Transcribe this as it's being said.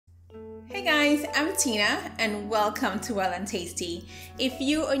Hey guys, I'm Tina and welcome to Well and Tasty. If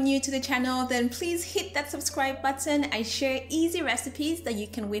you are new to the channel, then please hit that subscribe button. I share easy recipes that you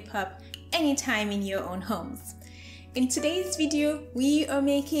can whip up anytime in your own homes. In today's video, we are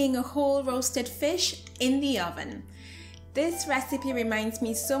making a whole roasted fish in the oven. This recipe reminds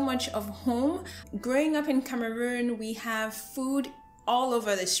me so much of home. Growing up in Cameroon, we have food all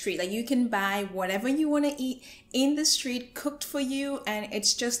over the street. Like, you can buy whatever you want to eat in the street, cooked for you, and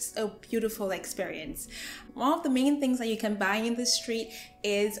it's just a beautiful experience. One of the main things that you can buy in the street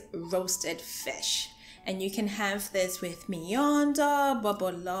is roasted fish. And you can have this with miyanda,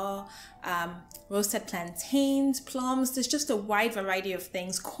 bobola, roasted plantains, plums. There's just a wide variety of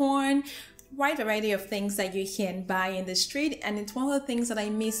things, corn, wide variety of things that you can buy in the street, and it's one of the things that I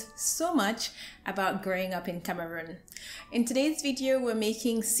miss so much about growing up in Cameroon. In today's video, we're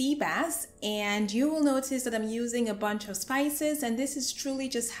making sea bass, and you will notice that I'm using a bunch of spices, and this is truly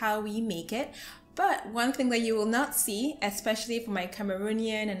just how we make it. But one thing that you will not see, especially for my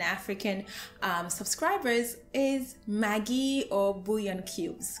Cameroonian and African subscribers, is Maggi or bouillon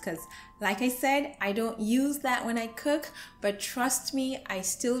cubes. Because like I said, I don't use that when I cook, but trust me, I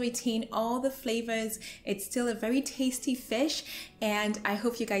still retain all the flavors. It's still a very tasty fish, and I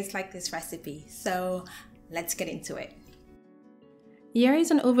hope you guys like this recipe. So let's get into it. Here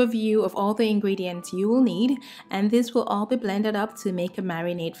is an overview of all the ingredients you will need, and this will all be blended up to make a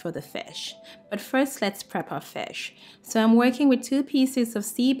marinade for the fish. But first, let's prep our fish. So I'm working with 2 pieces of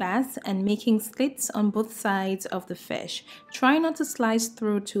sea bass and making slits on both sides of the fish. Try not to slice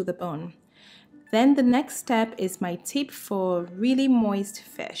through to the bone. Then the next step is my tip for really moist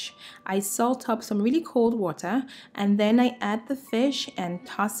fish. I salt up some really cold water, and then I add the fish and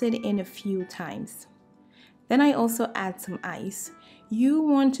toss it in a few times. Then I also add some ice. You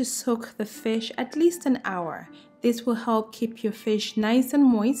want to soak the fish at least an hour. This will help keep your fish nice and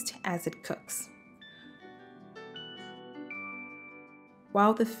moist as it cooks.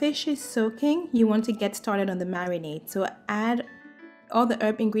 While the fish is soaking, you want to get started on the marinade. So add all the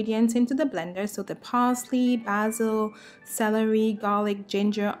herb ingredients into the blender. So the parsley, basil, celery, garlic,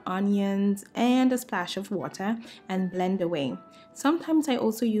 ginger, onions, and a splash of water, and blend away. Sometimes I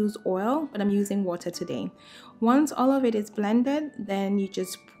also use oil, but I'm using water today. Once all of it is blended, then you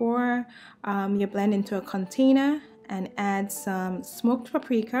just pour your blend into a container and add some smoked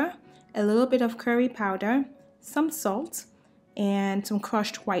paprika, a little bit of curry powder, some salt, and some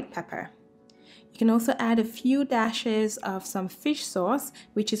crushed white pepper. You can also add a few dashes of some fish sauce,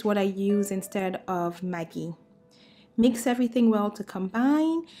 which is what I use instead of Maggi. Mix everything well to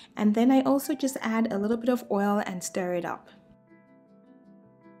combine, and then I also just add a little bit of oil and stir it up.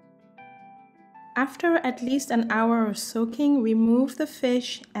 After at least an hour of soaking, remove the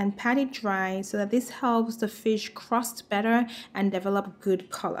fish and pat it dry so that this helps the fish crust better and develop good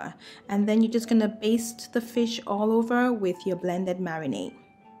color. And then you're just going to baste the fish all over with your blended marinade.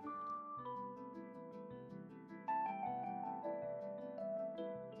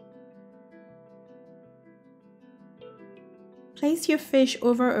 Place your fish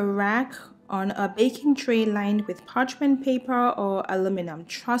over a rack on a baking tray lined with parchment paper or aluminum.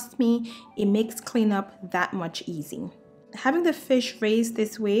 Trust me, it makes cleanup that much easy. Having the fish raised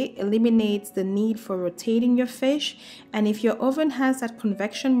this way eliminates the need for rotating your fish, and if your oven has that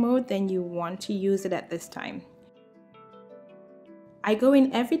convection mode, then you want to use it at this time. I go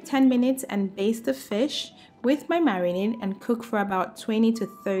in every 10 minutes and baste the fish with my marinade and cook for about 20 to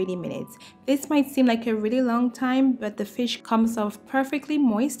 30 minutes. This might seem like a really long time, but the fish comes off perfectly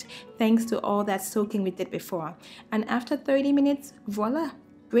moist thanks to all that soaking we did before. And after 30 minutes, voila!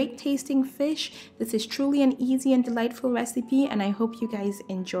 Great tasting fish. This is truly an easy and delightful recipe, and I hope you guys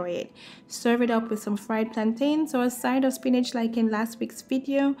enjoy it. Serve it up with some fried plantains or a side of spinach like in last week's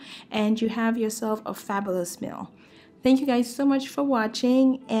video, and you have yourself a fabulous meal. Thank you guys so much for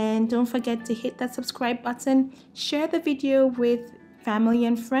watching, and don't forget to hit that subscribe button, share the video with family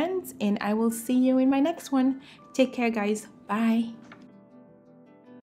and friends, and I will see you in my next one. Take care guys. Bye.